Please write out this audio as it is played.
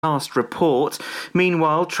last report.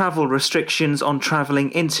 Meanwhile, travel restrictions on travelling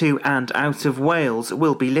into and out of Wales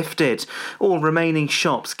will be lifted. All remaining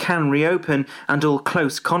shops can reopen and all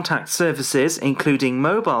close contact services, including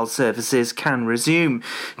mobile services, can resume.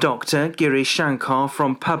 Dr Girish Shankar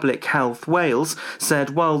from Public Health Wales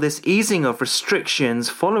said while this easing of restrictions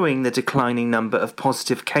following the declining number of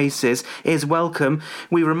positive cases is welcome,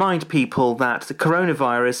 we remind people that the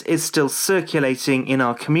coronavirus is still circulating in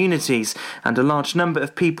our communities and a large number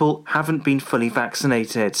of people haven't been fully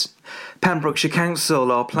vaccinated. Pembrokeshire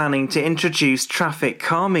Council are planning to introduce traffic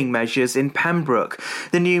calming measures in Pembroke.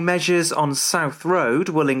 The new measures on South Road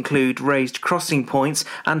will include raised crossing points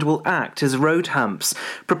and will act as road humps.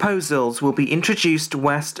 Proposals will be introduced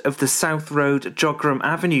west of the South Road Jogram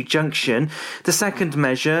Avenue junction. The second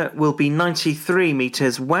measure will be 93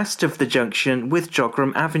 metres west of the junction with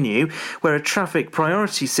Jogram Avenue, where a traffic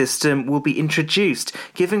priority system will be introduced,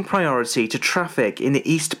 giving priority to traffic in the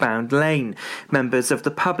eastbound lane. Members of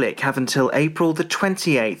the public have until April the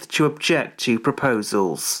 28th to object to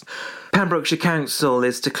proposals. Pembrokeshire Council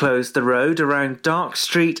is to close the road around Dark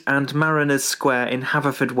Street and Mariners Square in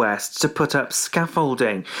Haverfordwest to put up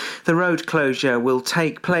scaffolding. The road closure will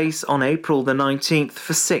take place on April the 19th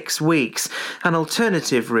for 6 weeks. An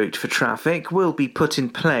alternative route for traffic will be put in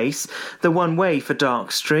place. The one way for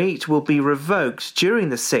Dark Street will be revoked during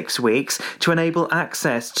the 6 weeks to enable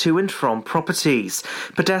access to and from properties.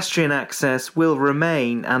 Pedestrian access will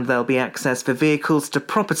remain and there'll be access for vehicles to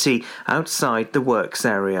property outside the works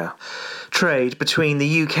area. Trade between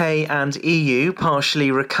the UK and EU partially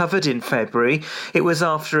recovered in February. It was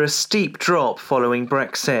after a steep drop following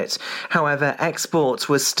Brexit. However, exports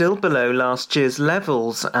were still below last year's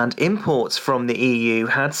levels and imports from the EU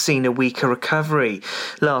had seen a weaker recovery.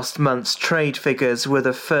 Last month's trade figures were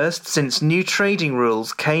the first since new trading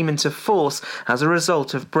rules came into force as a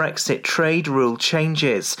result of Brexit trade rule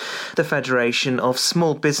changes. The Federation of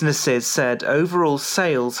Small Businesses said overall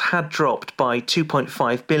sales had dropped by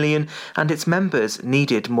 2.5 billion and its members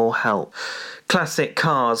needed more help. Classic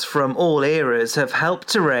cars from all eras have helped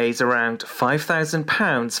to raise around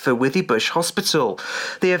 £5,000 for Withybush Hospital.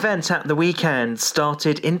 The event at the weekend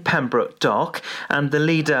started in Pembroke Dock and the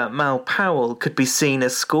leader, Mal Powell, could be seen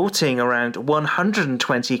escorting around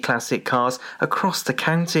 120 classic cars across the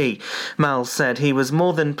county. Mal said he was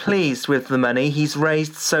more than pleased with the money he's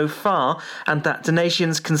raised so far and that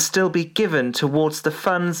donations can still be given towards the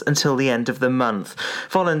funds until the end of the month.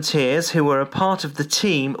 Volunteers who were a part of the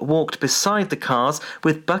team walked beside the cars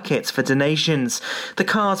with buckets for donations. The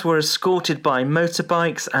cars were escorted by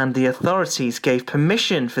motorbikes and the authorities gave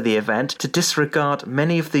permission for the event to disregard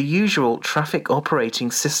many of the usual traffic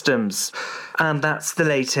operating systems. And that's the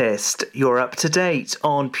latest. You're up to date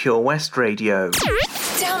on Pure West Radio.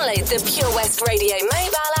 Download the Pure West Radio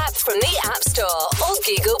mobile app from the App Store or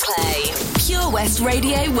Google Play. Pure West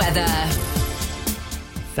Radio weather.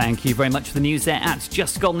 Thank you very much for the news there at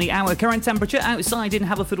just gone the hour. Current temperature outside in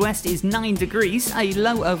Haverfordwest is 9 degrees. A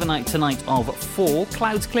low overnight tonight of 4.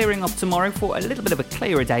 Clouds clearing up tomorrow for a little bit of a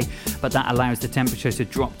clearer day, but that allows the temperature to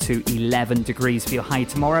drop to 11 degrees for your high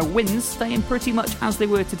tomorrow. Winds staying pretty much as they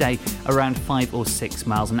were today, around 5 or 6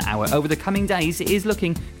 miles an hour. Over the coming days, it is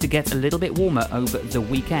looking to get a little bit warmer over the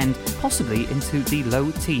weekend, possibly into the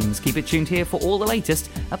low teens. Keep it tuned here for all the latest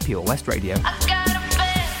at Pure West Radio.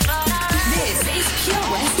 This is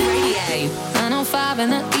Pure West Radio. 9:05 in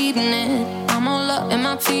the evening, I'm all up in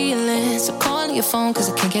my feelings. So call your phone cause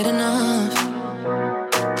I can't get enough.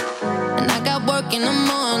 And I got work in the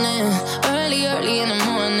morning, early in the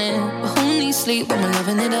morning. But who needs sleep when we're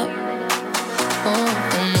loving it up? Oh,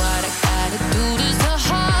 and what I gotta do this the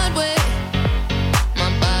hard way. My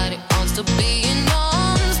body wants to be in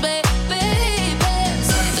arms, baby.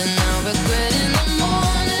 Something I regret in the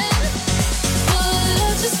morning. But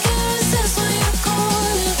love just can't resist when you're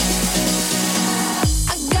calling.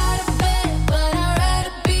 I got a bed, but I'd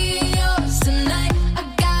rather be yours tonight. I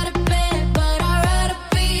got a bed, but I'd rather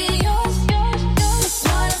be yours. That's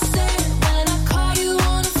what I said when I call you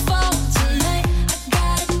on the phone tonight. I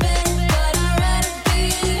got a bed, but I'd rather be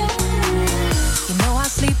yours.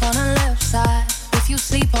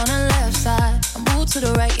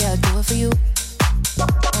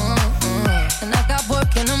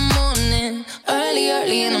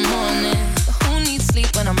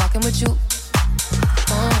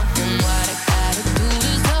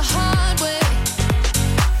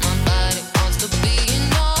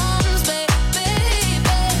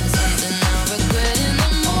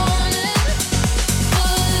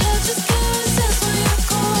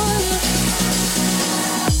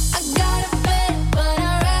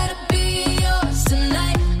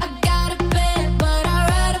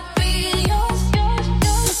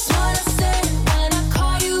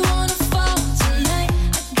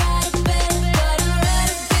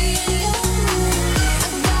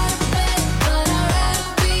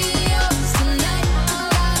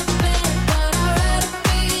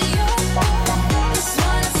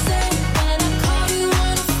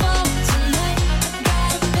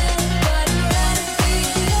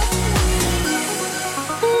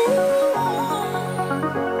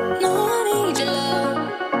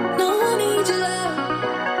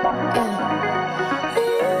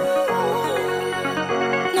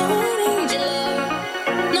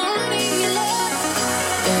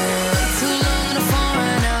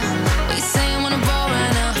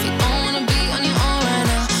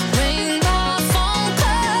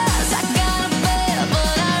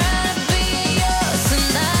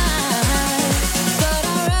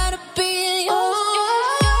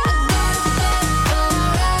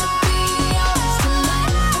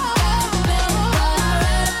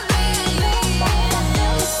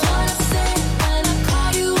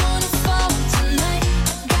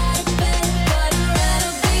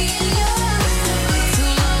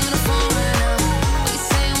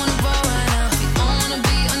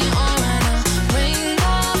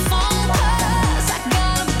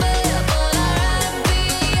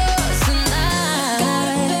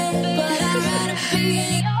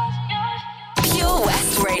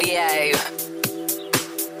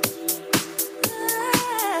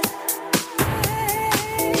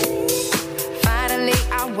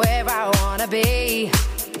 be.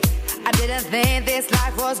 I didn't think this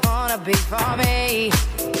life was gonna be for me.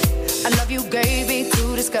 I love you gave me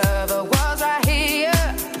to discover was right here.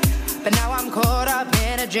 But now I'm caught up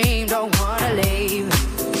in a dream, don't wanna leave.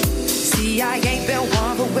 See, I ain't been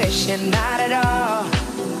one for wishing, not at all.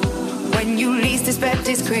 When you least expect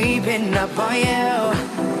it's creeping up on you.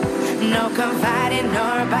 No confiding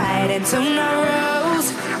nor abiding to no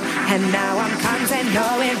rules. And now I'm content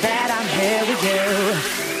knowing that I'm here with you.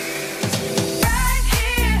 Right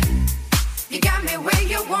here, you got me where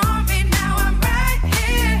you want me. Now I'm right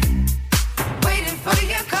here, waiting for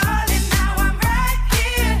your call. And now I'm right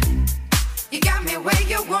here, you got me where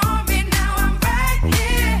you want me. Now I'm right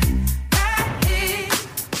here, right here.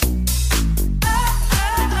 Oh,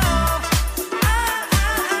 oh, oh,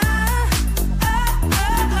 oh,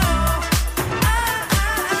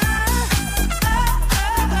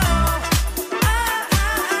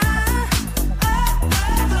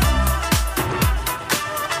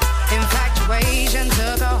 Infatuation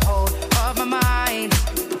took a hold of my mind.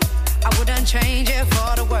 I wouldn't change it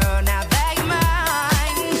for the world. Now that you're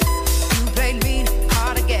mine, you played me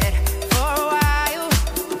hard to get for a while.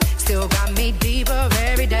 Still got me deeper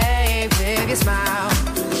every day with your smile.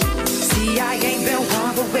 See, I ain't been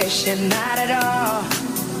one for wishing, not at all.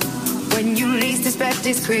 When you least expect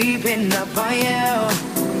it's creeping up on you.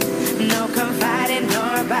 No confiding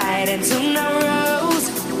nor abiding to no rules.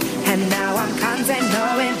 And now I'm content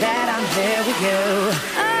knowing that I'm here with you.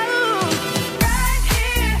 Oh, right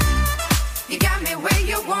here, you got me where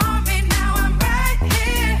you want me. Now I'm right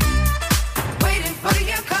here, waiting for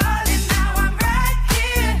your call. And now I'm right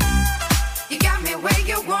here, you got me where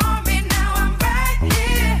you want me. Now I'm right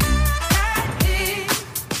here, right here.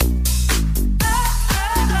 Oh,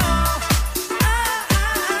 oh, oh, oh,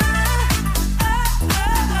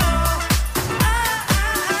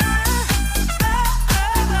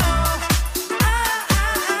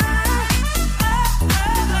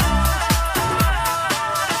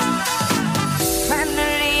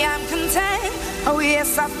 Finally, I'm content. Oh,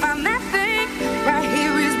 yes, I found that thing. Right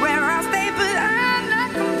here is where I'll stay, but I'm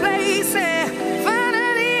not complacent.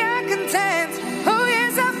 Finally, I'm content. Oh,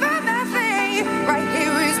 yes, I found that thing. Right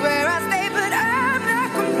here is where I'll stay, but I'm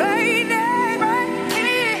not complaining. Right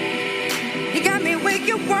here, you got me where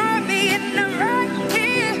you want me, and I'm right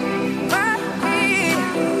here, right here.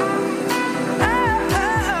 Oh, oh, oh,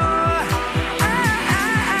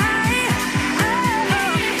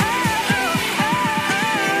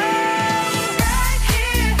 right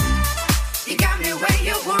here, you got me where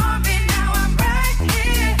you want me. Now I'm right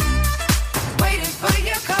here, waiting for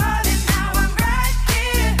your call. And now I'm right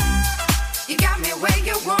here, you got me where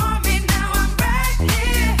you want me. Now I'm right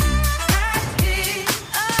here, right here.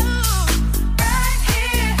 Oh, right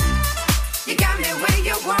here, you got me where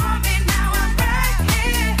you want me. Now I'm right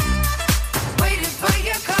here, waiting for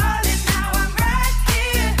your call. And now I'm right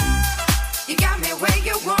here, you got me where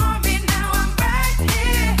you want me. Now I'm right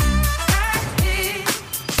here, right here.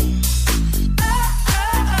 Oh,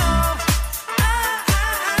 oh, oh,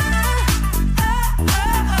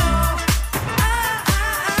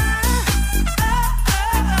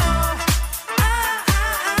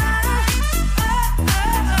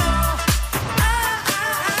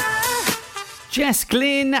 Jess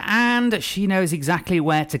Glynn, and she knows exactly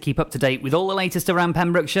where to keep up to date with all the latest around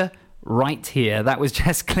Pembrokeshire. Right here. That was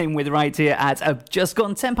Jess Glynn with Right Here at just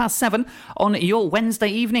gone 7:10 on your Wednesday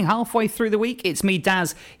evening, halfway through the week. It's me,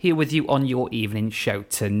 Daz, here with you on your evening show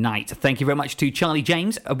tonight. Thank you very much to Charlie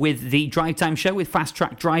James with the Drive Time Show with Fast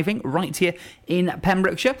Track Driving right here in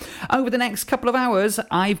Pembrokeshire. Over the next couple of hours,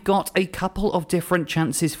 I've got a couple of different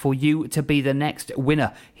chances for you to be the next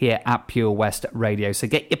winner here at Pure West Radio. So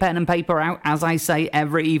get your pen and paper out, as I say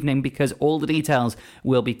every evening, because all the details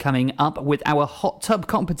will be coming up with our hot tub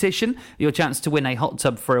competition. Your chance to win a hot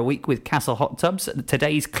tub for a week with Castle Hot Tubs.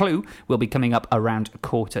 Today's clue will be coming up around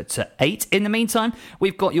 7:45. In the meantime,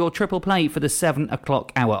 we've got your triple play for the 7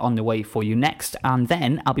 o'clock hour on the way for you next. And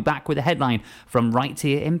then I'll be back with a headline from right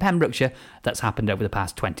here in Pembrokeshire that's happened over the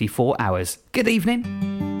past 24 hours. Good evening.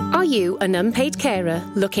 Are you an unpaid carer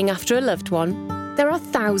looking after a loved one? There are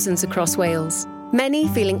thousands across Wales, many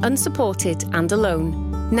feeling unsupported and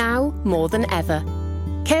alone, now more than ever.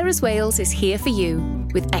 Carers Wales is here for you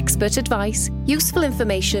with expert advice, useful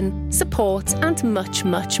information, support and much,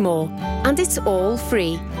 much more. And it's all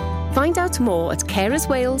free. Find out more at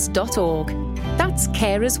carerswales.org. That's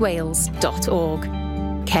carerswales.org.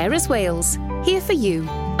 Carers Wales, here for you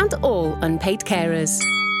and all unpaid carers.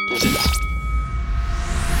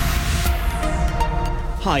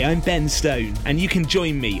 Hi, I'm Ben Stone, and you can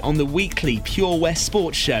join me on the weekly Pure West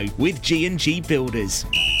Sports Show with G&G Builders.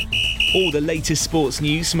 All the latest sports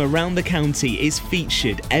news from around the county is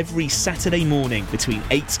featured every Saturday morning between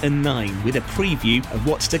 8 and 9 with a preview of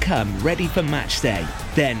what's to come ready for match day.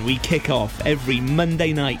 Then we kick off every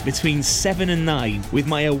Monday night between 7 and 9 with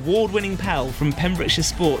my award-winning pal from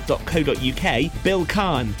PembrokeshireSport.co.uk, Bill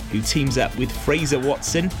Kahn, who teams up with Fraser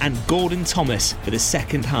Watson and Gordon Thomas for the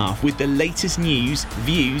second half with the latest news,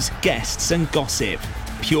 views, guests and gossip.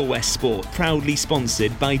 Pure West Sport, proudly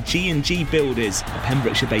sponsored by G&G Builders, a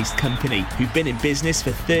Pembrokeshire-based company who've been in business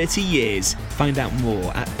for 30 years. Find out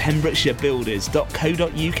more at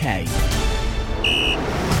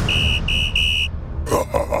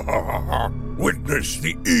pembrokeshirebuilders.co.uk. Witness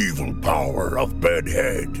the evil power of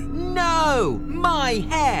Bedhead. No! My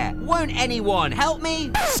hair! Won't anyone help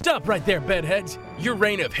me? Stop right there, Bedheads. Your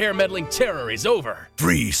reign of hair-meddling terror is over.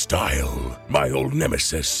 Freestyle, my old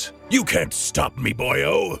nemesis. You can't stop me,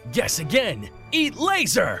 boyo. Guess again. Eat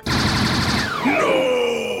laser!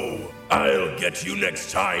 No! I'll get you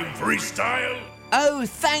next time, Freestyle. Oh,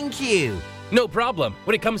 thank you. No problem.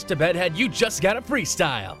 When it comes to Bedhead, you just gotta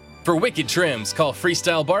freestyle. For wicked trims, call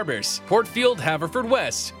Freestyle Barbers, Portfield,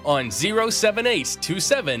 Haverfordwest, on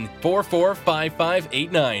 07827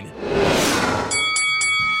 445589.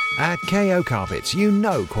 At KO Carpets, you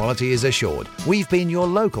know quality is assured. We've been your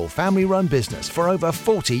local family-run business for over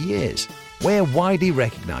 40 years. We're widely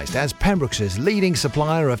recognised as Pembroke's leading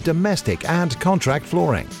supplier of domestic and contract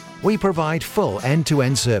flooring. We provide full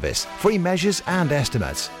end-to-end service, free measures and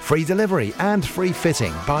estimates, free delivery and free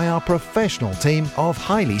fitting by our professional team of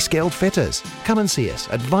highly skilled fitters. Come and see us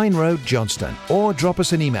at Vine Road, Johnston, or drop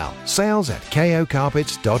us an email,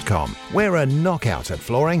 sales@kocarpets.com. We're a knockout at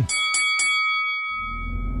flooring.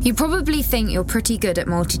 You probably think you're pretty good at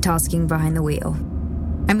multitasking behind the wheel.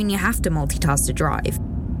 I mean, you have to multitask to drive.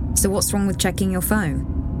 So what's wrong with checking your phone?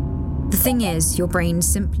 The thing is, your brain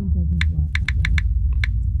simply doesn't work that way.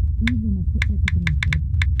 Even a quick look at a message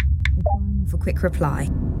or firing off a quick reply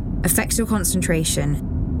affects your concentration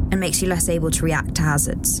and makes you less able to react to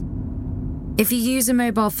hazards. If you use a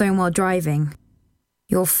mobile phone while driving,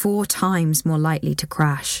 you're 4 times more likely to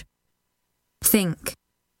crash. Think.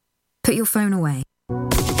 Put your phone away.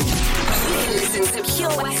 Listen to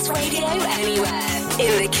Pure West Radio anywhere.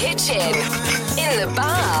 In the kitchen, in the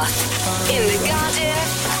bath, in the garden,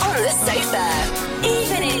 on the sofa,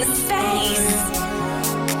 even in space.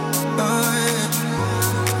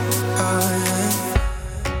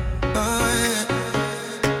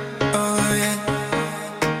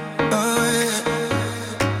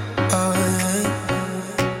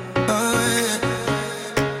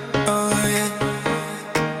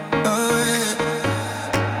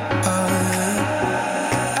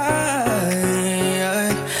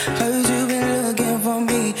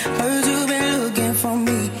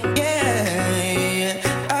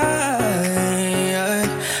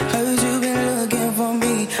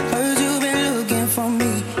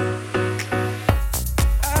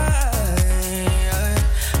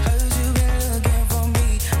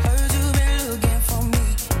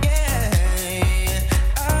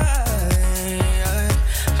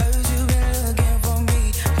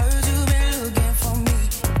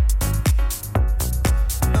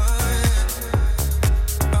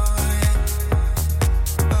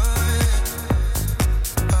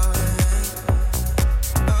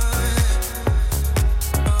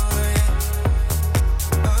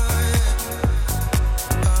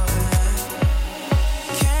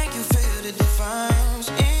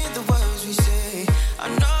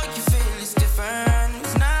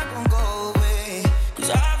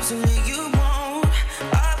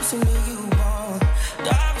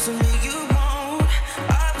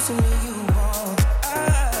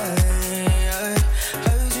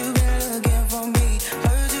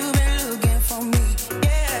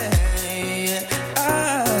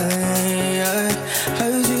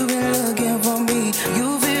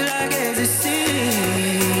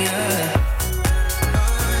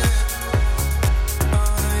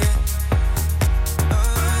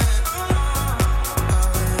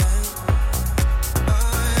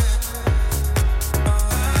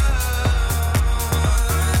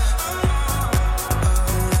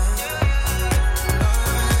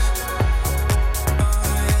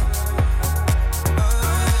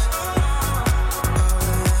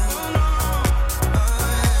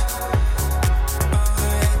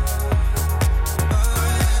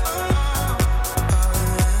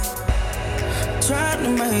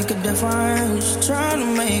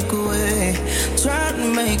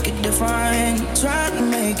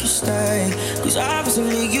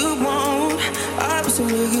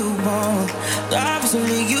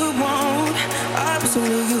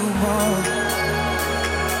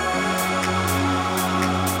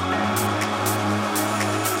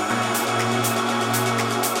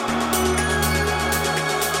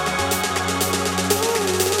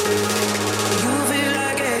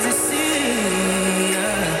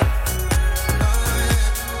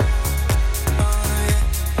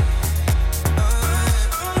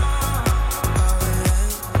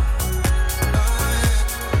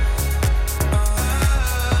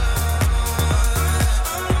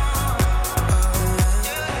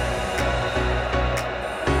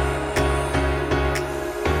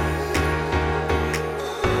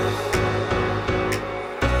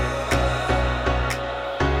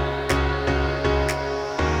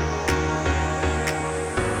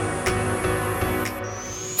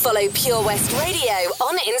 Follow Pure West Radio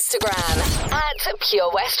on Instagram at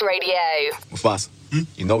Pure West Radio. Mufasa,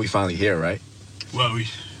 you know we finally here, right? Well,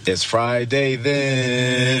 It's Friday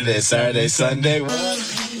then, it's Saturday, Sunday.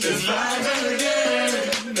 It's Friday again,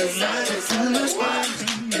 it's Saturday, Sunday. It's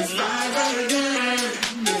Friday again,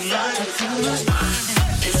 it's Saturday, Sunday.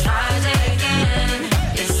 It's Friday again,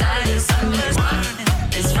 it's Saturday, Sunday.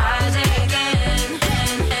 It's Friday again.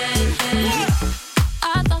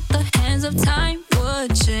 I thought the hands of time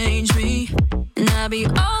would change me, and I'd be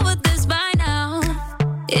over this by now.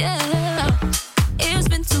 Yeah, it's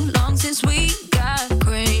been too long since we got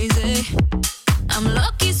crazy. I'm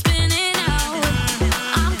lucky spinning out.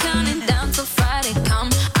 I'm counting down till Friday come.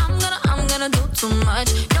 I'm gonna do too much.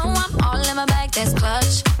 No, I'm all in my bag, that's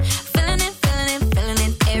clutch. Feeling it.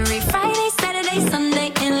 Every Friday, Saturday,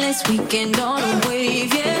 Sunday, endless weekend on a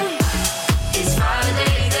wave, yeah. It's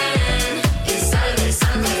Friday then, it's Saturday,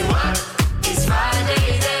 Sunday. It's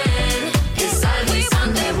Friday then, it's Saturday,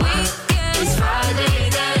 Sunday. It's Friday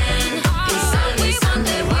then, it's Saturday,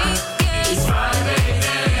 Sunday. It's Friday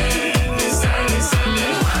then, it's Saturday, Sunday.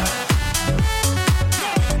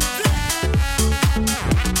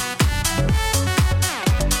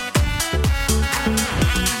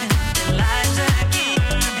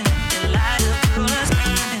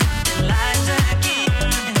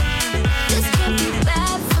 This can't be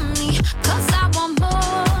bad for me, 'cause I want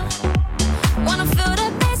more. Wanna feel the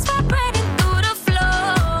bass vibrating through the floor.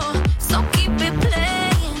 So keep it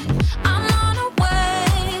playing. I'm on a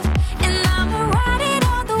wave, and I'ma ride it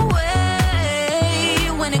all the way.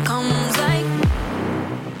 When it comes like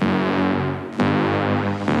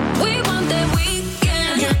we want that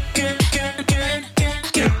weekend.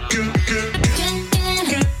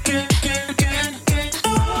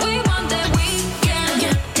 We want that weekend.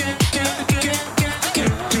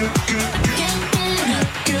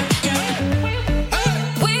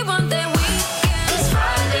 We want that weekend. It's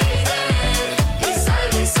Friday then, it's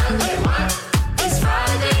Saturday, Sunday. It's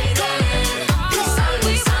Friday then, it's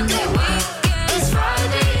Saturday, Sunday. It's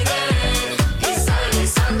Friday then, it's Saturday,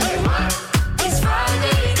 Sunday. It's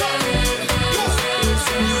Friday then.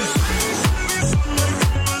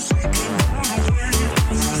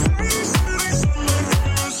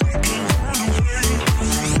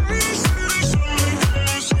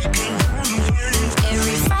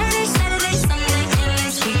 Every Friday, Saturday, Sunday,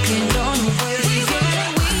 endless weekend on the wave. We want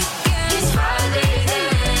that weekend. It's Friday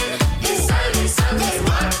then, it's Saturday, Sunday.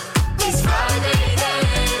 It's Friday then,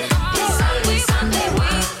 it's Saturday, Sunday.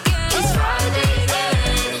 It's Friday then,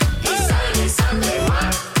 it's Saturday, Sunday.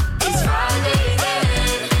 It's Friday then.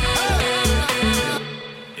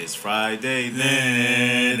 It's Friday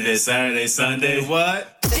then, it's Saturday, Sunday, what?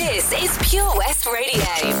 This is Pure West Radio.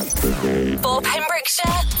 For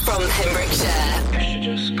Pembrokeshire, from Pembrokeshire. You should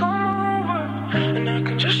just come over and I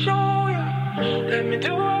can just show you. Let me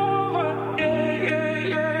do over.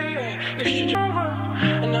 Yeah. You should come over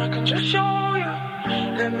and I can just show you.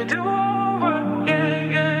 Let me do over.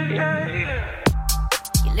 Yeah.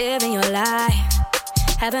 You're living your life,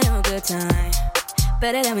 having a good time.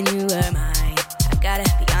 Better than when you were mine. I gotta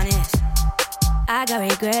be honest, I got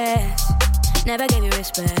regrets. Never gave you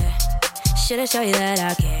respect. Should've shown you that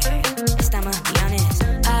I care. This time I'll be honest,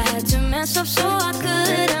 I had to mess up so I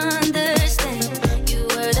could understand. You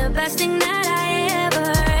were the best thing that I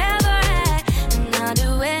ever had, and I'll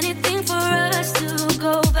do anything for us to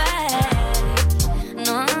go back.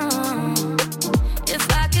 No, if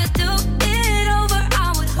I could do it over,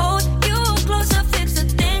 I would hold you closer, fix the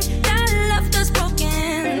thing that left us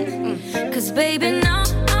broken. 'Cause baby, now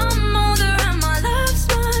I'm older and my love's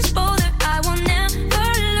much bolder. I will never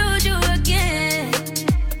lose you again.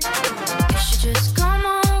 You should just come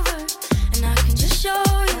over and I can just show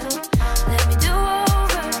you. Let me do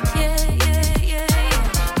over, yeah.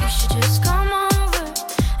 You should just come over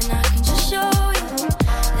and I can just show you.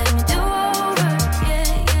 Let me do over,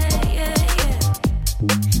 yeah.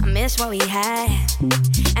 I miss what we had,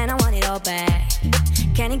 and I want it all back.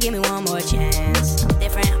 Can you give me one more chance? I'm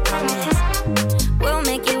different, I promise. We'll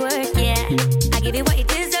make it work, yeah. I give you what you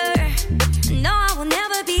deserve. No, I will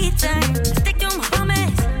never be turned. Stick to my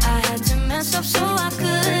promise. I had to mess up so I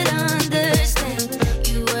could understand.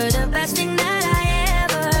 You were the best thing that I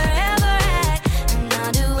ever had, and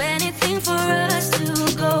I'll do anything for us to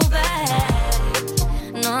go back.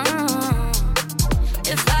 No,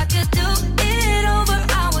 if I could do it over,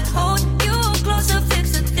 I would hold you closer,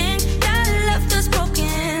 fix the thing that left us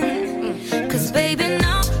broken. 'Cause baby,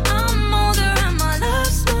 now I'm older and my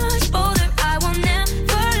love's much bolder. I will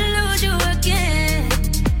never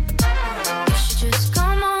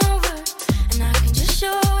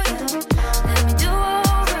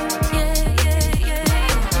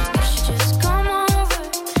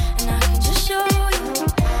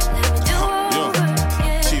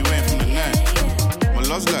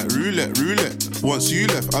Once you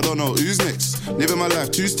left, I don't know who's next. Living my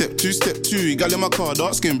life, two-step, two. Gal in my car,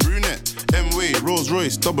 dark skin, brunette. M-Way, Rolls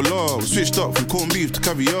Royce, double R. Switched up from corned beef to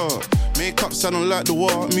caviar. Makeup sounding like the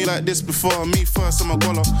war. Me like this before, me first, I'm a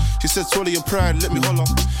goller. She said, swallow your pride, let me holler.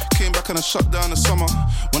 Came back and I shut down the summer.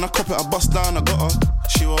 When I cop it, I bust down, I got her.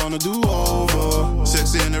 She wanna do over.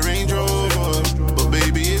 Sex in the Range Rover. But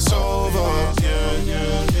baby, it's over. Yeah.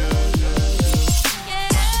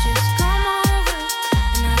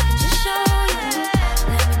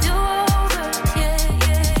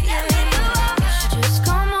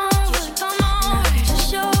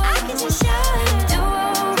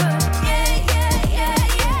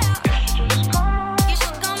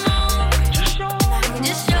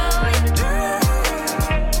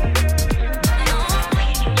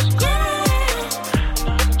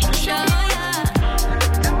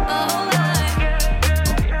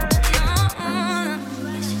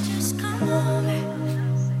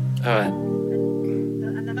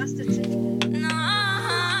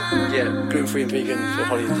 Gluten-free and vegan for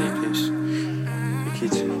Holly and Dee, please. The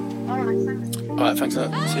kids. Alright, thanks a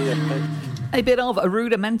lot. See ya. Bye. A bit of a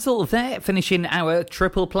rudimental there, finishing our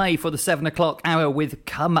triple play for the 7 o'clock hour with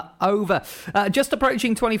Come Over. Just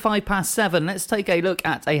approaching 7:25, let's take a look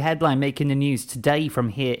at a headline making the news today from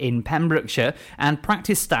here in Pembrokeshire. And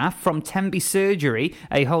practice staff from Tenby Surgery,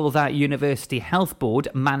 a Hull that University Health Board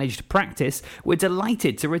managed practice, were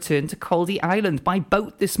delighted to return to Caldy Island by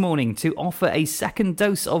boat this morning to offer a second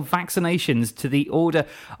dose of vaccinations to the order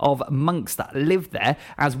of monks that live there,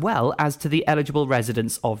 as well as to the eligible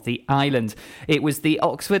residents of the island. It was the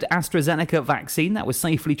Oxford AstraZeneca vaccine that was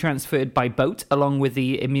safely transferred by boat, along with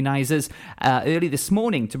the immunisers, early this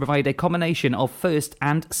morning to provide a combination of first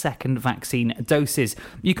and second vaccine doses.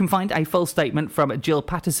 You can find a full statement from Jill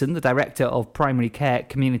Patterson, the Director of Primary Care,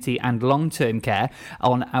 Community and Long-Term Care,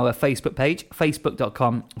 on our Facebook page,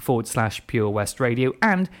 facebook.com/Pure West Radio,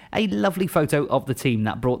 and a lovely photo of the team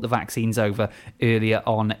that brought the vaccines over earlier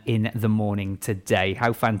on in the morning today.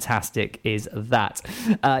 How fantastic is that?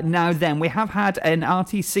 Now then, we have had an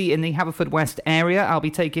RTC in the Haverfordwest area. I'll be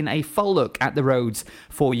taking a full look at the roads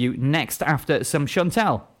for you next after some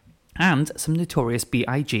Chantel and some Notorious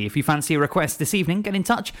B.I.G. If you fancy a request this evening, get in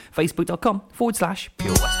touch.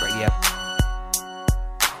 Facebook.com/Pure West Radio.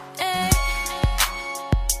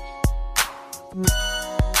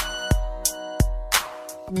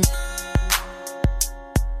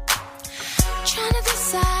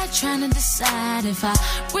 Trying to decide if I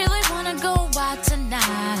really wanna go out tonight.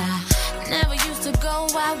 I never used to go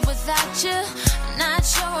out without you. Not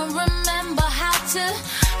sure I remember how to.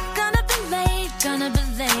 Gonna be late,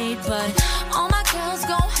 but all my girls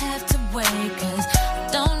gon' have to wait. Cause I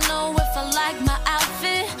don't know if I like my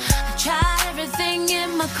outfit. I tried everything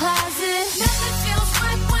in my closet. Nothing feels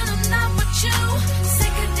right when I'm not with you.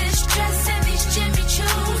 Sick of this dress and these Jimmy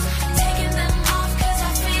Choos. Taking them off cause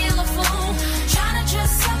I feel a fool. Trying to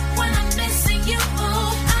dress up when I'm missing you.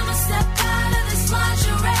 I'ma step out of this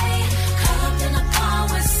lingerie. Curl up in a bar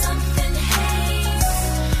with something haze.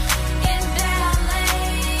 In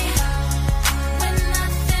ballet. With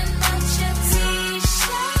nothing but your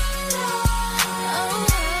t-shirt on.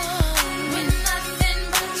 With nothing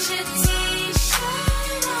but your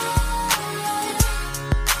t-shirt on.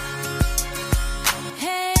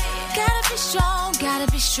 Hey, gotta be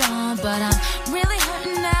strong, but I'm really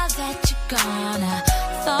hurting now that you're gone. I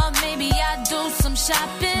thought maybe I'd do some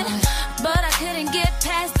shopping, but I couldn't get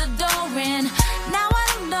past the door. And now I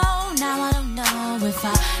don't know if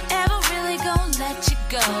I ever really gonna let you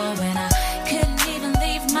go. And I couldn't even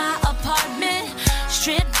leave my apartment,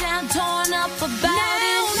 stripped down, torn up about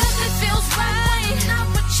it. Nothing feels right when I'm not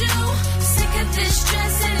with you. Sick of this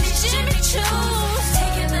dress and these Jimmy Choos.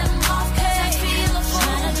 Taking them off cause I feel a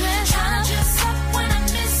fool. Trying to dress up when I'm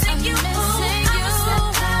missing you. I'ma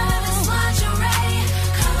step out of this lingerie.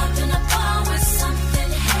 Curl up in a bar with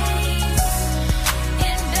something haze.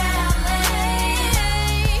 In ballet.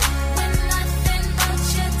 With nothing but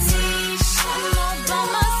your t-shirt. I'm all by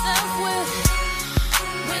myself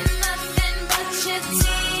with nothing but your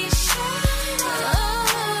t-shirt.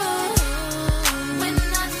 With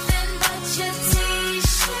nothing but your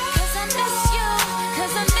t-shirt. Cause I miss you.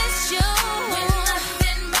 With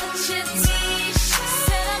nothing but your t-shirt.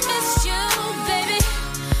 Said I miss you, baby.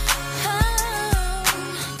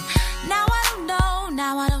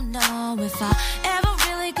 Now I don't know if I ever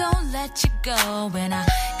really gonna let you go. And I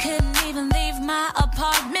couldn't even leave my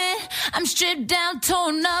apartment. I'm stripped down,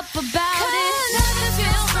 torn up about it. Nothing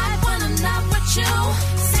feels right when I'm not with you.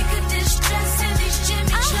 Sick of this dress and these Jimmy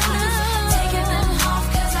Choos. Taking them off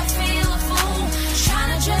cause I feel a fool.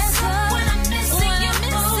 Trying to dress up when I'm missing you.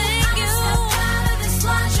 I'ma step out of this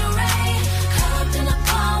lingerie. Curl up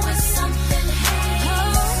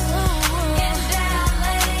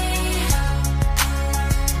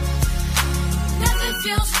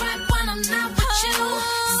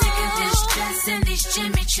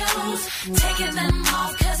clothes, taking them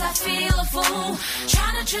off cause I feel a fool.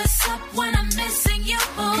 Trying to dress up when I'm missing you,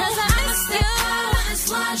 cause I'm still in this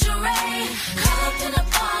lingerie. Call up in a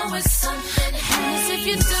bar with something haze. If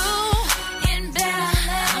you do, in bed,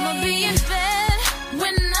 I'ma be in bed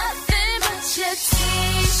with nothing but your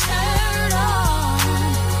t-shirt on.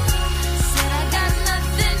 Said I got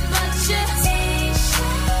nothing but your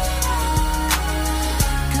t-shirt on,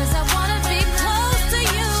 cause I wanna be close to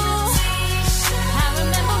you. I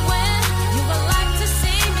remember when you would like to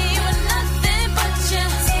see me with nothing but your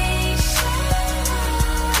t-shirt on.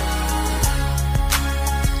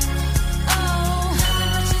 Oh, nothing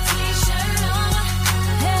but your t-shirt on.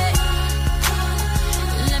 Hey,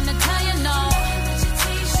 let me tell you no.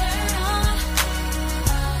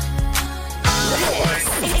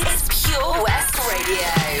 This is Pure West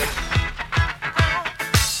Radio.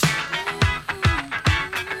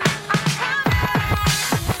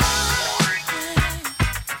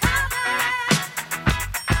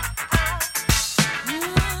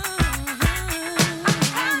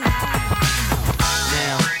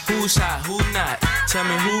 Now, who's hot, who not? Tell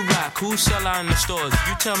me who rock, who sell out in the stores.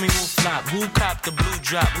 You tell me who flop, who cop the blue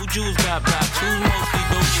drop, who jewels got blocks, who's mostly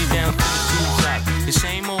Dolce down to the blue drop. The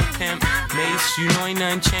same old pimp, Mace, you know ain't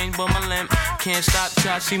nothing changed but my limp. Can't stop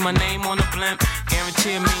till I see my name on the blimp.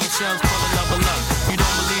 Guarantee a million sales, call it level up. You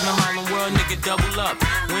don't believe in Harlem World, nigga, double up.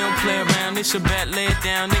 We don't play around, it's a bet, lay it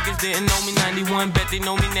down. Niggas didn't know me 91, bet they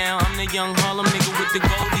know me now. I'm the young Harlem nigga with the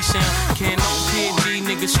Goldie sound. Can't no PD,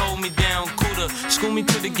 niggas hold me down. Cooler, school me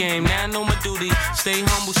to the game, now I know my duty. Stay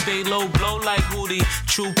humble, stay low, blow like Hootie.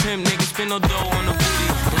 True pimp, niggas spin no dough on the booty.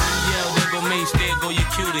 When you yell, there go Mace, there go your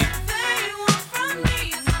cutie.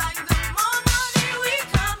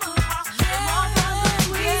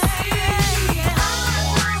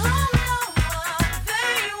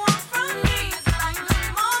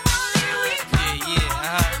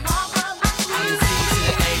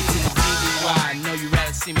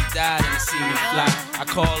 See me die than to see me fly. I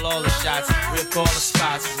call all the shots, rip all the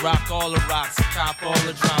spots, rock all the rocks, cop all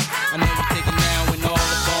the drops. I know you thinking now when all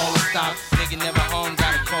the ball is stopped. Nigga never home,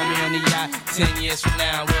 gotta call me on the yacht. 10 years from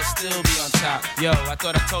now, we'll still be on top. Yo, I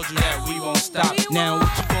thought I told you that we won't stop. Now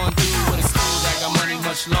what you gonna do with a school that got money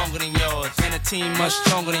much longer than yours and a team much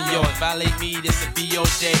stronger than yours? Violate me, this a BO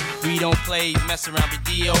day. We don't play, mess around, be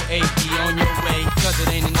DOA, be on your way. Cause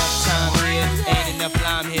it ain't enough time here, ain't enough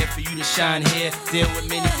lime here for you to shine here. Deal with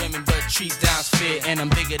many women, but treat down's fair. And I'm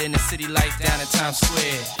bigger than the city lights down in Times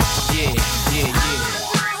Square. Yeah, yeah,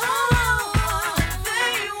 yeah.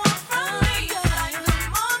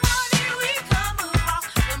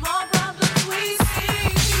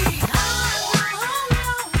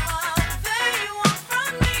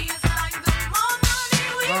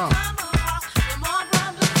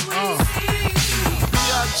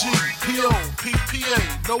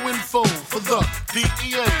 No info for the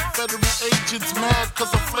DEA. Federal agents mad cause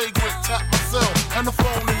I'm flagrant. Tap myself and the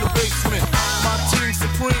phone in the basement. My team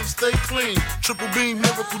supreme, stay clean. Triple beam,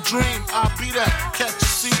 miracle dream. I be that. Catch a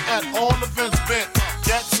seat at all events bent.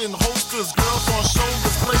 Gats in holsters, girls on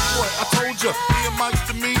shoulders. Playboy, I told ya, me and Mike's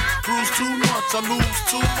to me. Bruise too much, I lose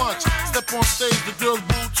too much. Step on stage, the girls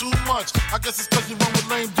boo too much. I guess it's cause you run with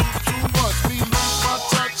lame dudes too much. Me lose my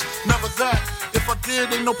touch, never that. If I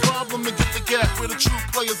did, ain't no problem to get the gap where the true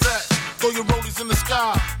players at. Throw your rollies in the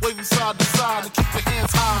sky, waving side to side, and keep your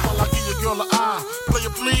hands high while I give your girl an eye. Play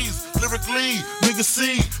it please, lyrically, nigga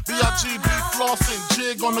C, B.I.G.B. flossing,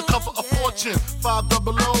 jig on the cover of Fortune, 500.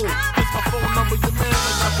 Here's my phone number, your man,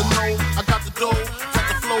 I got the know, I got the dough, got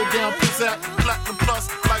the flow down, pizzazz, platinum plus,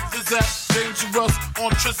 like Zizak, dangerous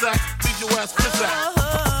on Trizak, leave your ass pizzazz.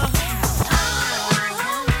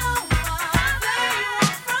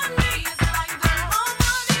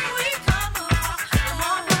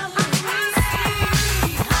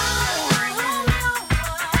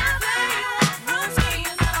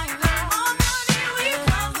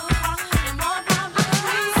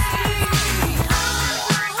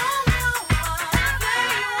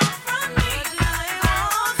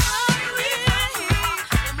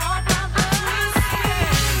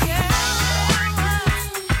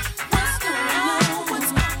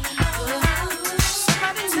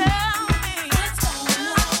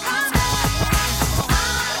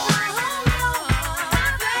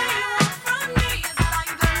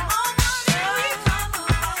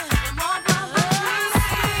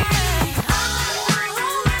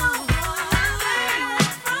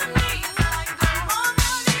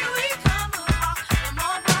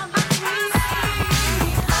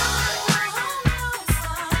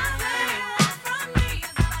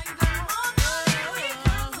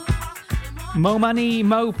 Mo money,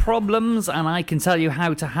 mo problems, and I can tell you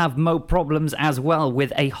how to have mo problems as well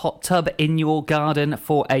with a hot tub in your garden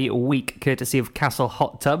for a week, courtesy of Castle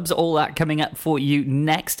Hot Tubs. All that coming up for you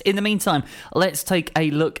next. In the meantime, let's take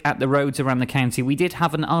a look at the roads around the county. We did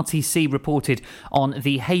have an RTC reported on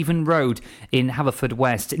the Haven Road in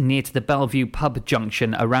Haverfordwest near to the Bellevue Pub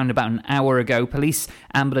junction around about an hour ago. Police,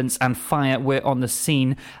 ambulance and fire were on the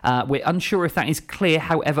scene. We're unsure if that is clear.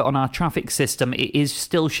 However, on our traffic system, it is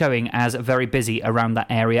still showing as very busy around that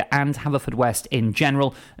area and Haverfordwest in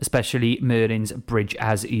general, especially Merlin's Bridge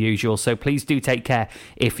as usual. So please do take care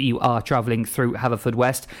if you are travelling through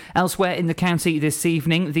Haverfordwest. Elsewhere in the county this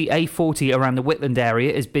evening, the A40 around the Whitland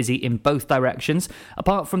area is busy in both directions.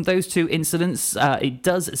 Apart from those two incidents, it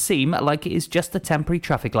does seem like it is just the temporary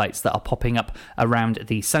traffic lights that are popping up around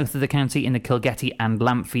the south of the county in the Kilgetty and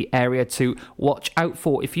Lamphey area to watch out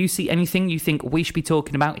for. If you see anything you think we should be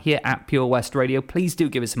talking about here at Pure West Radio, please do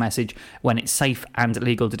give us a message when it's safe and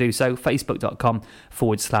legal to do so.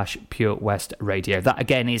 Facebook.com/Pure West Radio. That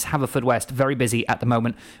again is Haverfordwest, very busy at the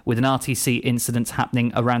moment with an RTC incident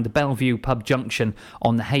happening around the Bellevue Pub junction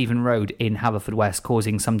on the Haven Road in Haverfordwest,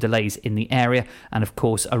 causing some delays in the area and of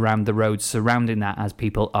course around the roads surrounding that as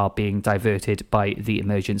people are being diverted by the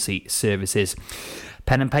emergency services.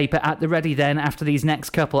 Pen and paper at the ready then. After these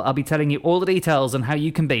next couple, I'll be telling you all the details on how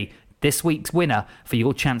you can be this week's winner for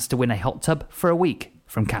your chance to win a hot tub for a week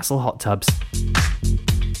from Castle Hot Tubs.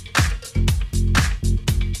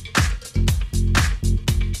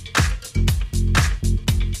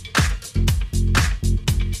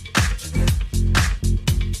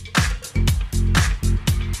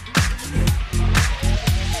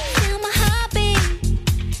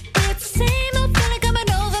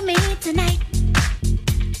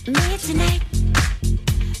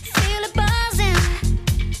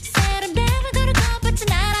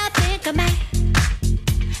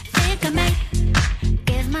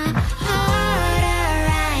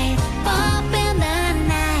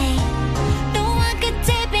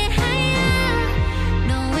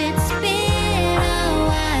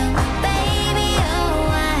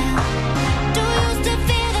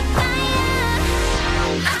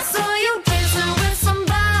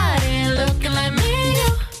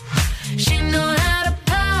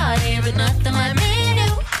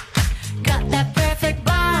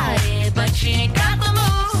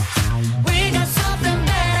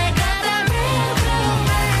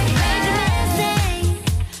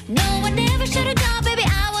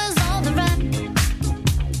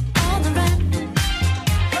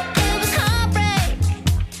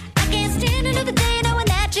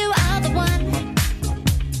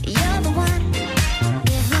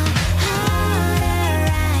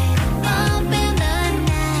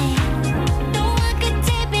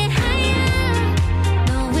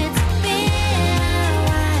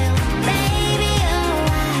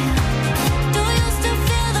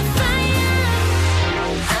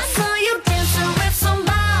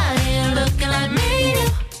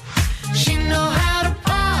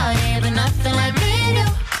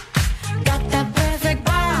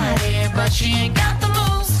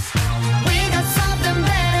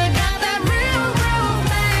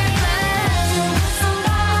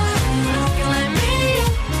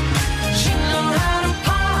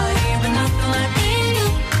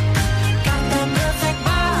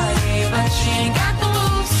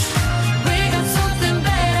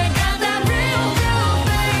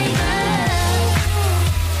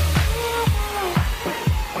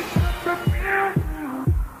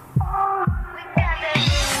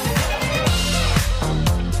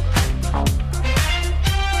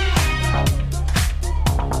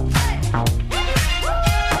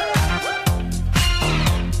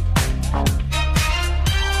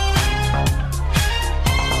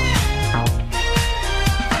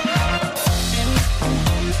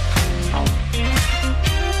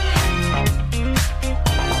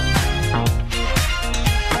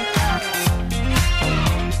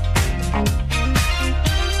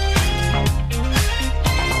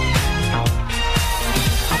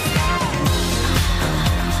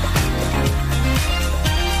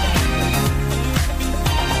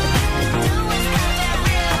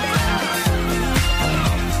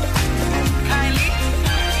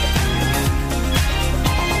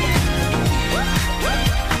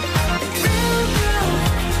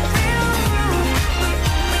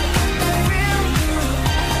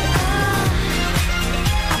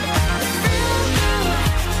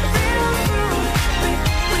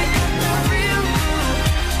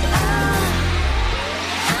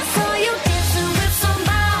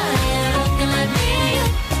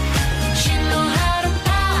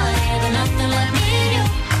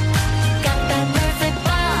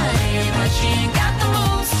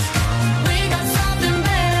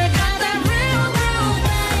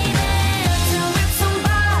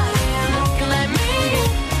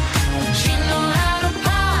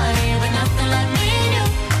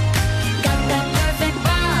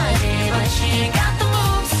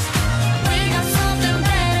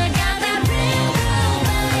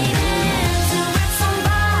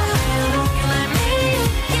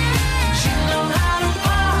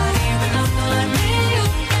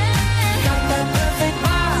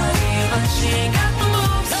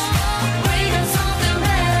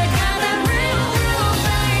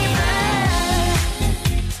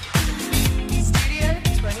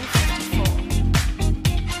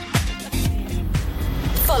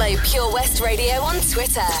 Follow Pure West Radio on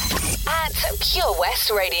Twitter at Pure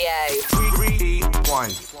West Radio.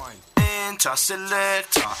 Rewind. Enter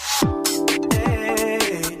selector.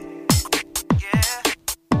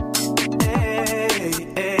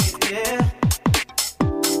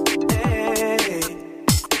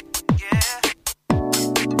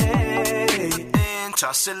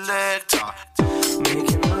 Enter selector.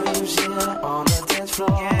 Making moves, yeah, on the dance floor.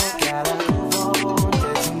 Gotta move on,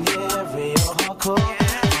 dancing, yeah, real hardcore.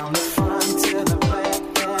 From the front to the back,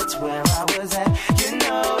 that's where I was at. You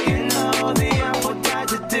know, the apple died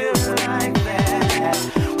to do it like that.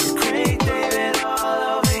 With Craig David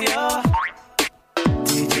all over your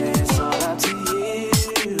DJ, it's all up to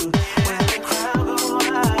you. When the crowd go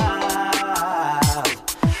wild,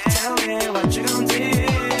 tell me what you gon' do.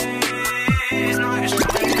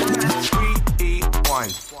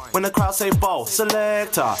 When the crowd say ball,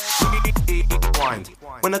 selector. Rewind.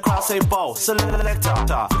 When the crowd say ball,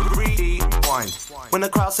 selector. Rewind. When the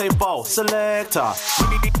crowd say ball, selector.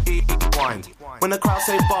 Rewind. When the crowd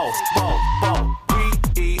say ball.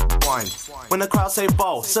 Rewind. When the crowd say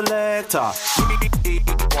ball, selector.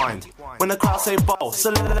 Rewind. When the crowd say ball,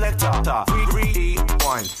 selector.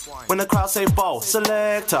 Rewind. When the crowd say ball,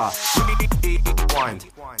 selector. Rewind.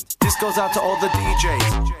 This goes out to all the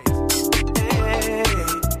DJs.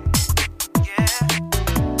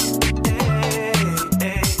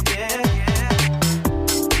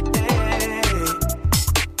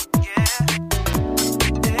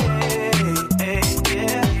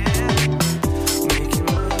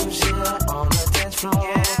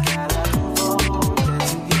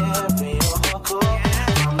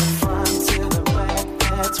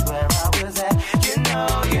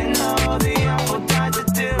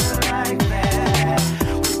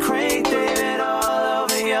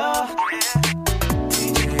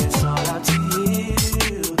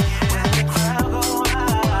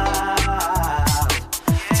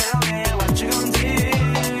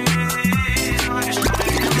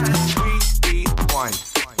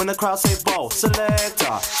 When the crowd say ball,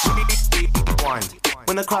 selector. Rewind.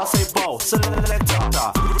 When the crowd say ball,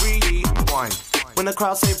 selector. Rewind. When the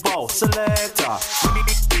crowd say ball, selector.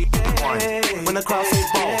 Rewind. When the crowd say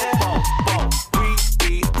ball.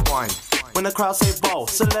 Rewind. When the crowd say ball,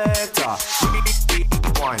 selector.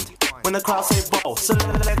 Rewind. When the crowd say ball,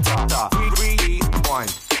 selector.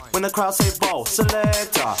 Rewind. When the crowd say ball,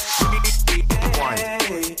 selector.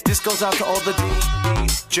 Rewind. This goes out to all the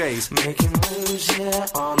DJs. Making moves, yeah,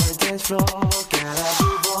 on the dance floor. Gotta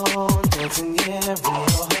move on, dancing, yeah,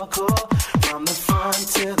 real hardcore. From the front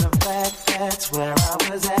to the back, that's where I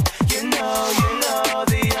was at. You know,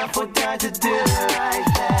 the apple died to do it like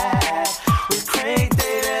that. With Craig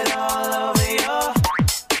David all over your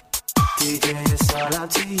DJ, it's all up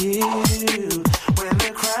to you. When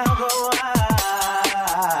the crowd go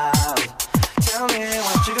wild, tell me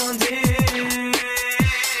what you gonna do.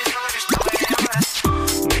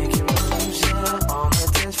 Making moves, yeah, on the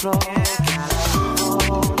dance floor. Gotta move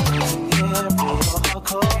on, dancing, yeah, real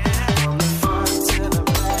hardcore. From the front to the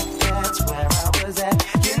back, that's where I was at.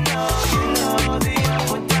 You know, the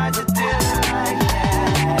apple died to do it like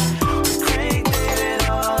that. With Craig David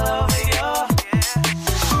all over your DJ, it's all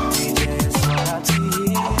up to you. When the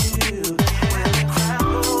crowd go wild,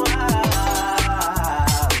 tell me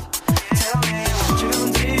what you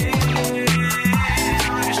gonna do.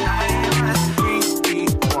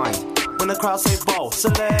 Rewind. When the crowd say ball,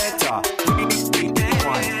 selector.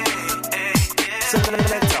 Rewind.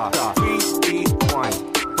 Selector. Rewind.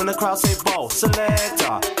 When the crowd say ball,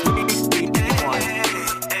 selector. Rewind.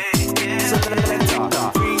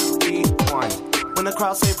 Selector. Rewind. When the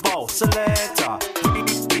crowd say ball, selector.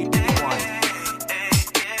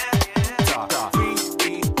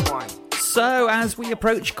 So, as we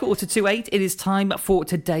approach 7:45, it is time for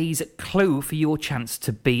today's clue for your chance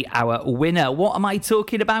to be our winner. What am I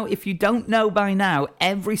talking about? If you don't know by now,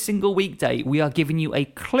 every single weekday we are giving you a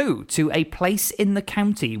clue to a place in the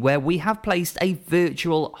county where we have placed a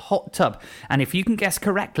virtual hot tub. And if you can guess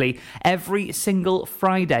correctly, every single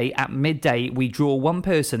Friday at midday we draw one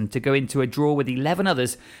person to go into a draw with 11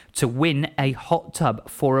 others to win a hot tub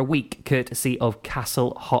for a week, courtesy of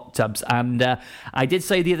Castle Hot Tubs. And I did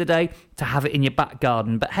say the other day to have it in your back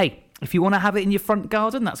garden, but hey, if you want to have it in your front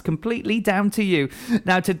garden, that's completely down to you.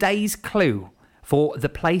 Now, today's clue for the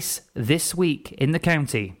place this week in the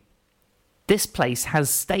county. This place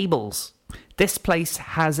has stables. This place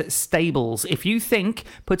has stables. If you think,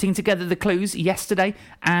 putting together the clues yesterday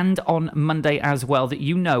and on Monday as well, that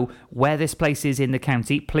you know where this place is in the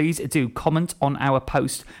county, please do comment on our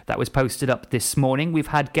post that was posted up this morning. We've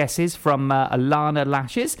had guesses from Alana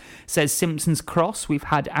Lashes, says Simpsons Cross. We've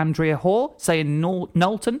had Andrea Hoare saying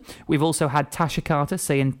Knowlton. We've also had Tasha Carter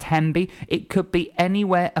saying Tenby. It could be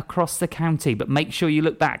anywhere across the county, but make sure you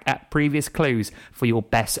look back at previous clues for your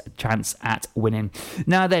best chance at winning.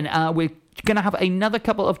 Now then, we're going to have another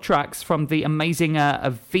couple of tracks from the amazing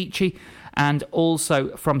Avicii and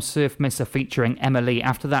also from Surf Missa featuring Emily.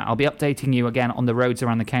 After that, I'll be updating you again on the roads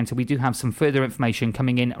around the county. We do have some further information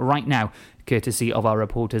coming in right now, courtesy of our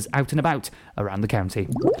reporters out and about around the county.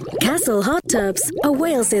 Castle Hot Tubs are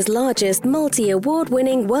Wales's largest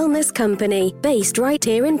multi-award-winning wellness company, based right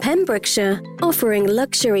here in Pembrokeshire, offering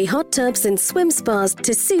luxury hot tubs and swim spas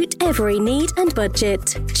to suit every need and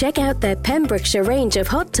budget. Check out their Pembrokeshire range of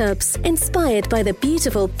hot tubs, inspired by the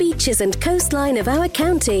beautiful beaches and coastline of our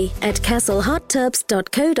county at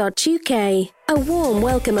castlehottubs.co.uk. A warm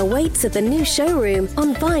welcome awaits at the new showroom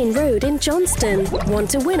on Vine Road in Johnston. Want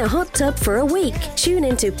to win a hot tub for a week? Tune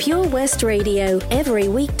into Pure West Radio every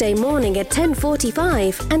weekday morning at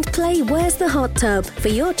 10:45 and play Where's the Hot Tub for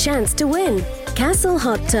your chance to win. Castle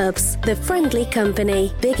Hot Tubs, the friendly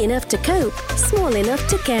company, big enough to cope, small enough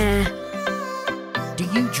to care. Do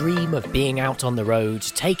you dream of being out on the road,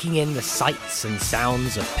 taking in the sights and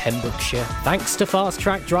sounds of Pembrokeshire? Thanks to Fast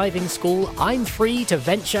Track Driving School, I'm free to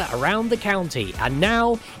venture around the county, and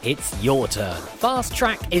now it's your turn. Fast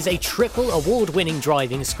Track is a triple award-winning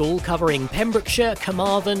driving school covering Pembrokeshire,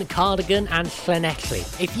 Carmarthen, Cardigan and Llanelli.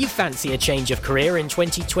 If you fancy a change of career in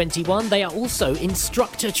 2021, they are also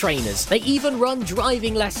instructor trainers. They even run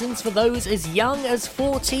driving lessons for those as young as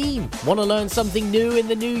 14. Want to learn something new in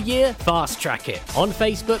the new year? Fast Track it on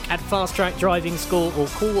Facebook at Fast Track Driving School or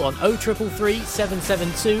call on 0333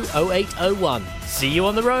 772 0801. See you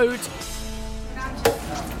on the road.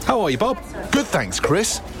 How are you, Bob? Good, thanks,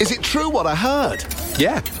 Chris. Is it true what I heard?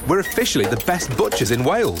 Yeah, we're officially the best butchers in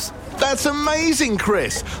Wales. That's amazing,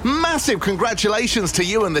 Chris. Massive congratulations to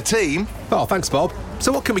you and the team. Oh, thanks, Bob.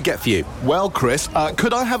 So what can we get for you? Well, Chris,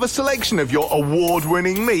 could I have a selection of your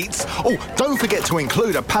award-winning meats? Oh, don't forget to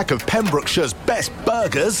include a pack of Pembrokeshire's best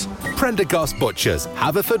burgers. Prendergast Butchers,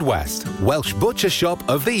 Haverfordwest, Welsh Butcher Shop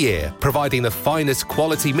of the Year, providing the finest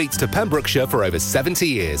quality meats to Pembrokeshire for over 70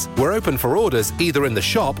 years. We're open for orders either in the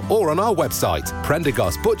shop or on our website,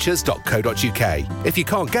 prendergastbutchers.co.uk. If you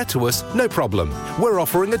can't get to us, no problem. We're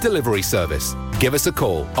offering a delivery service. Give us a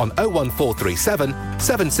call on 01437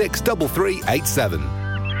 763387.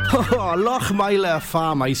 Oh, Lochmeyler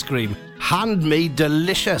Farm Ice Cream. Handmade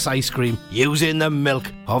delicious ice cream using the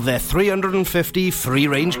milk of their 350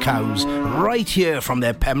 free-range cows right here from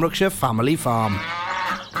their Pembrokeshire family farm.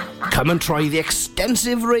 Come and try the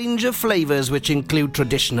extensive range of flavours which include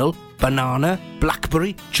traditional, banana,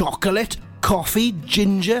 blackberry, chocolate, coffee,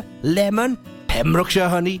 ginger, lemon, Pembrokeshire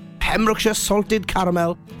honey, Pembrokeshire salted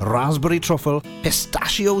caramel, raspberry truffle,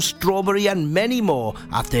 pistachio, strawberry and many more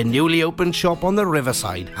at their newly opened shop on the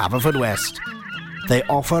Riverside, Haverfordwest. They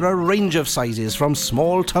offer a range of sizes from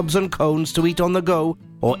small tubs and cones to eat on the go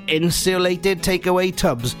or insulated takeaway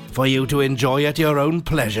tubs for you to enjoy at your own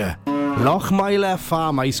pleasure. Lochmeyler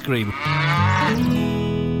Farm Ice Cream.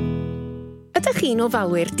 Ydych chi'n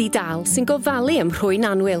ofalwyr di-dal sy'n gofalu ym Mhrwyn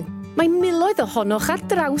Annwyl? Mae miloedd ohonoch ar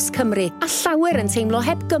draws Cymru a llawer yn teimlo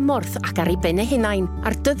heb gymorth ac ar ei ben eu hunain,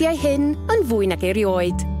 a'r dyddiau hyn yn fwy nag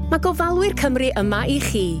erioed. Mae gofalwyr Cymru yma i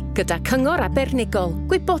chi, gyda cyngor abernigol,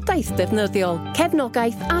 gwybodaeth defnyddiol,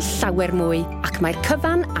 cefnogaeth a llawer mwy, ac mae'r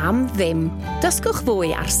cyfan am ddim. Dysgwch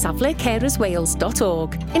fwy ar safle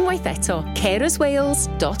carerswales.org. Unwaith eto,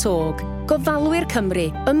 carerswales.org. Gofalwyr Cymru,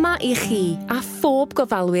 yma i chi, a phob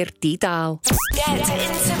gofalwyr di-dal. Get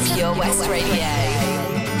into Pure West Radio.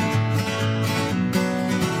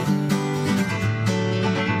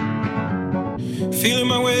 Feeling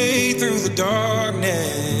my way through the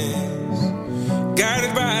darkness,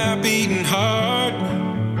 guided by a beating heart.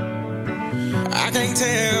 I can't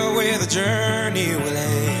tell where the journey will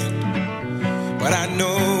end, but I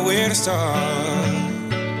know where to start.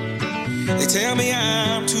 They tell me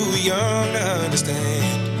I'm too young to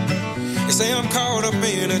understand. They say I'm caught up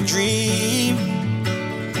in a dream.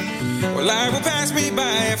 Well, life will pass me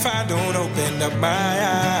by if I don't open up my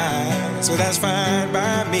eyes, so that's fine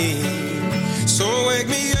by me. So wake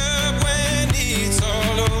me up when it's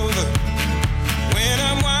all over, when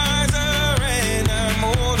I'm wiser and I'm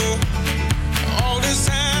older. All this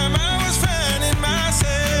time I was finding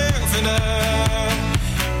myself and I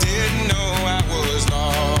didn't know I was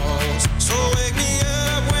lost. So wake me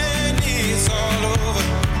up when it's all over,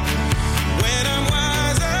 when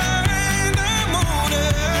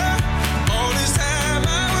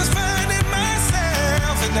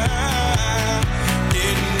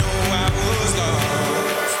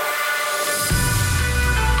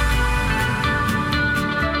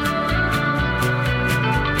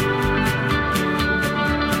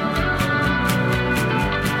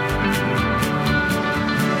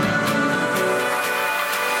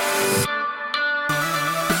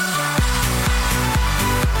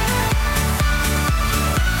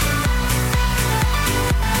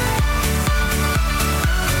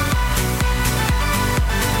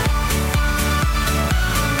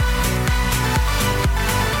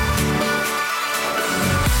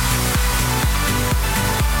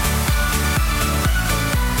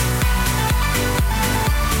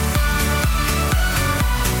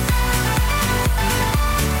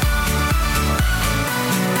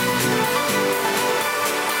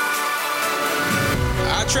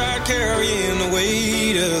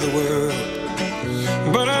the world,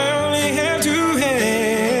 but I only have two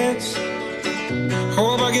hands.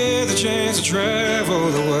 Hope I get the chance to travel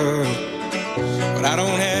the world, but I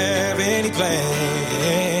don't have any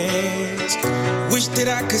plans. Wish that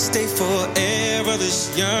I could stay forever this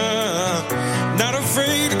young, not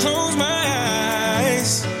afraid to close my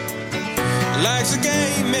eyes. Life's a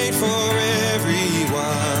game made for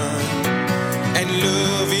everyone, and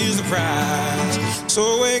love is the prize.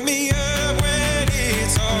 So wake me up when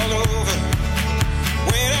it's all over,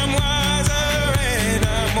 when I'm wiser and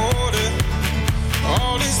I'm older.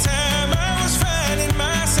 All this time I was finding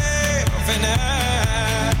myself, and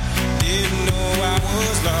I didn't know I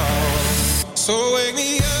was lost. So wake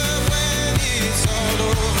me up when it's all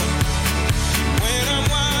over, when I'm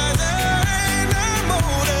wiser and I'm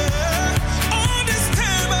older. All this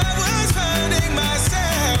time I was finding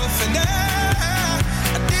myself, and I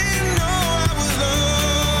didn't know I was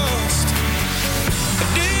lost. I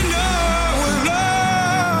didn't know I was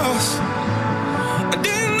lost. I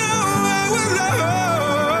didn't know I was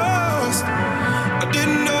lost. I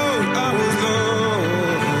didn't know I was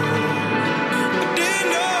lost. I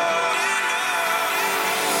didn't know.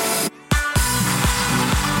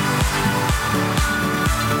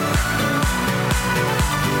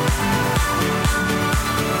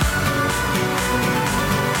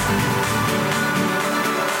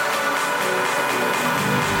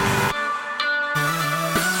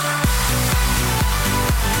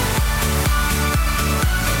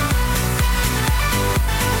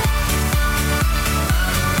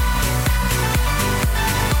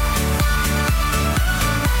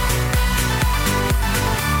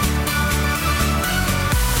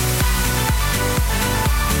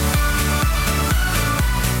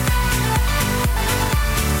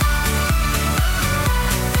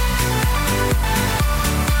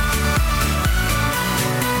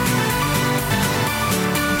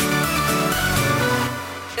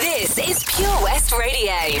 This is Pure West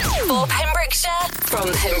Radio for Pembrokeshire,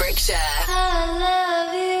 from Pembrokeshire. I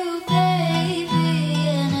love you, baby,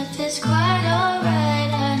 and if it's quite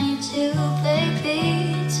alright, I need you,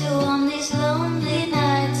 baby, to warm these lonely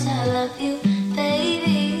nights. I love you,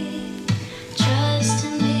 baby. Trust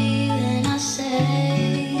in me when I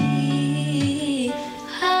say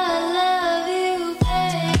I love you,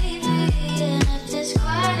 baby, and if it's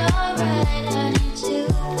quite alright, I need you,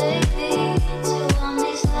 baby, to warm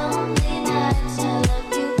these lonely nights. I love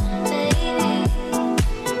you, baby.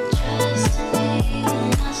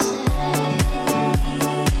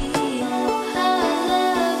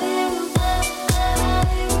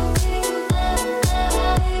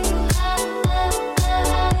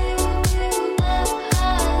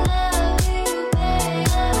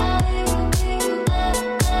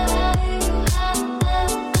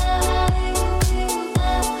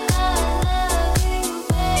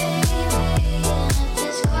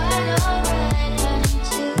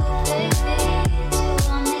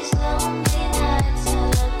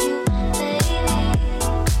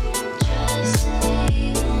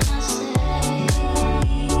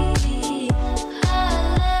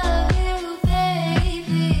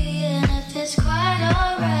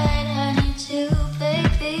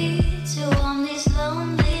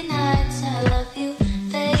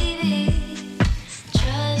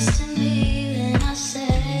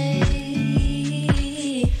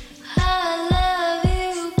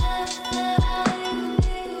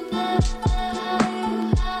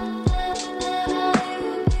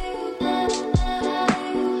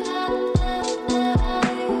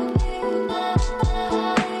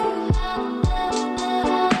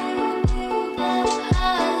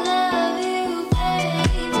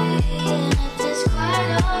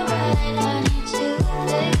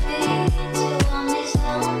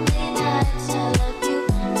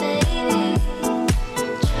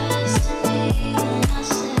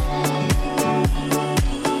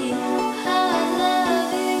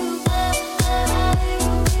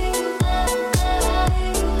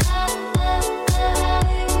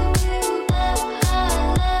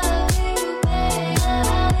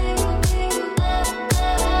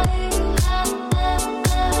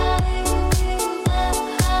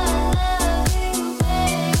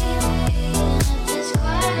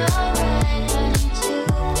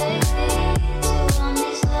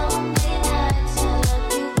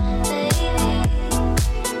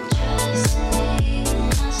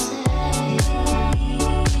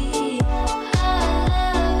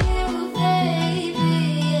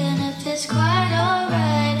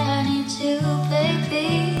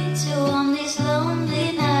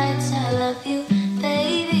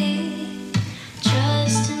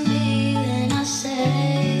 Trust in me when I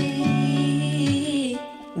say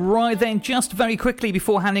Right then, just very quickly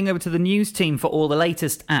before handing over to the news team for all the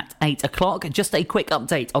latest at 8 o'clock, just a quick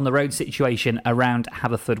update on the road situation around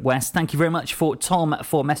Haverfordwest. Thank you very much for Tom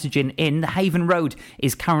for messaging in. The Haven Road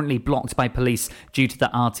is currently blocked by police due to the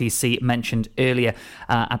RTC mentioned earlier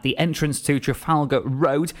at the entrance to Trafalgar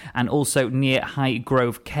Road and also near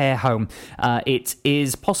Highgrove Care Home. It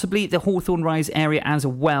is possibly the Hawthorne Rise area as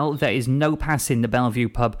well. There is no passing the Bellevue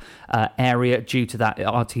pub area due to that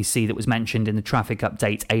RTC that was mentioned in the traffic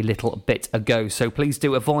update a little bit ago. So please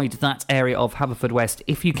do avoid that area of Haverfordwest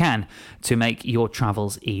if you can to make your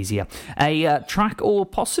travels easier. A track or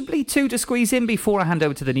possibly two to squeeze in before I hand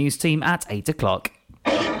over to the news team at 8 o'clock.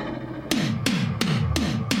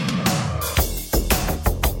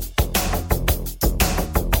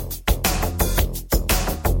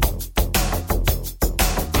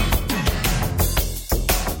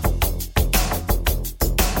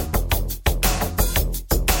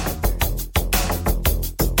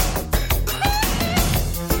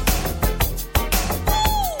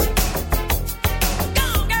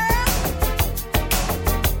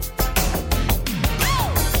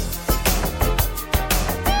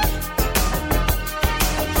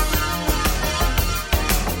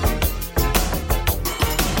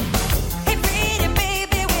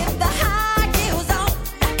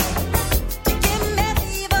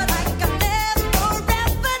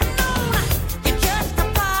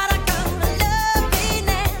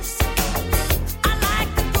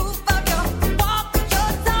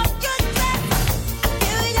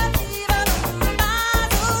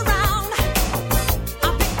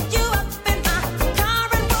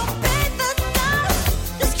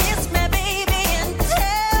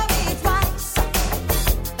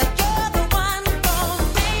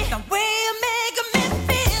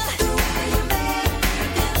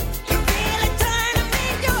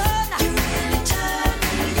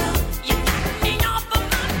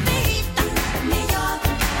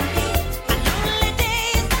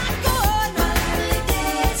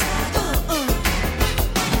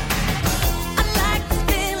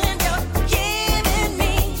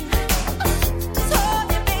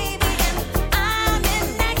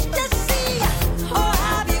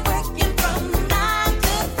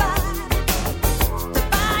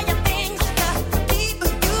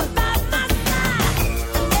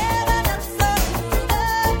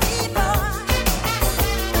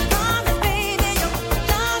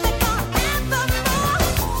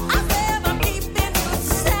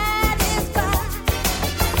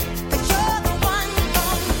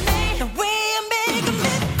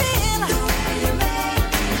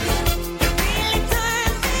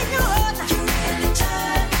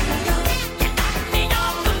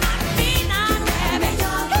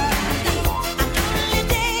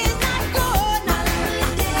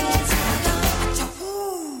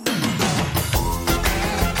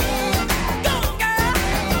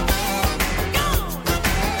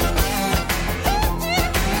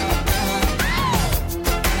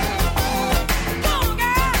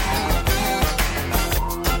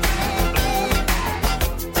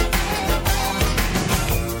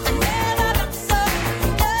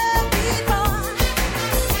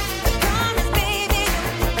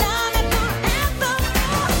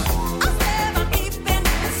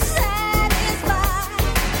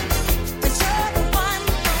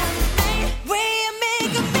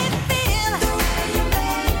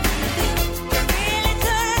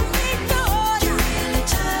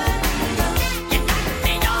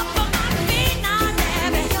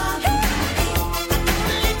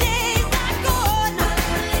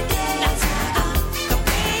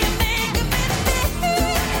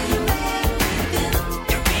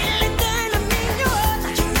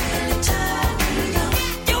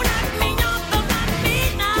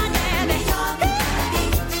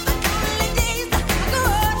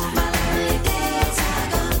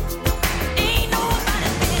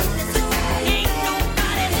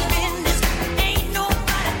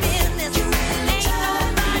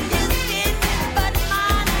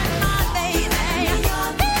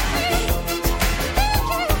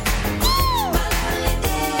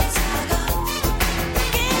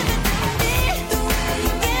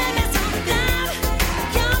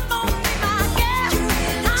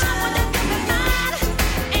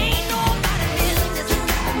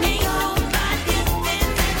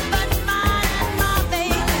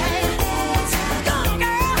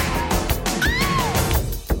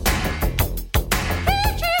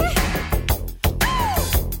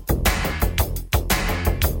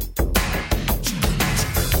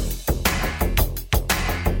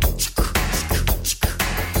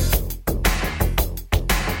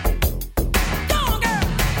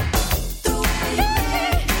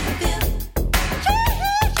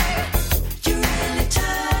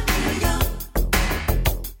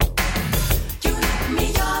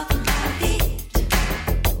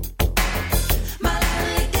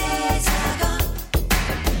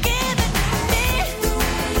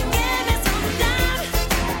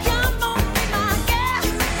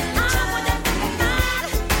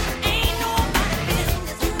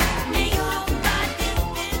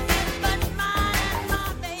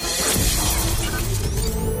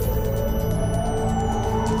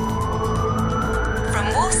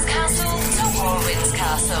 Ross Castle to Warwicks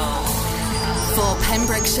Castle. For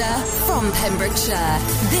Pembrokeshire, from Pembrokeshire,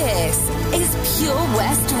 this is Pure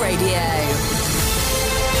West Radio.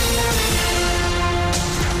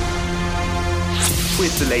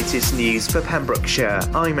 With the latest news for Pembrokeshire,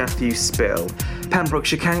 I'm Matthew Spill.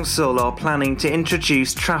 Pembrokeshire Council are planning to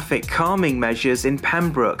introduce traffic calming measures in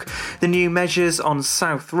Pembroke. The new measures on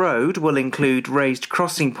South Road will include raised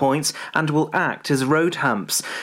crossing points and will act as road humps.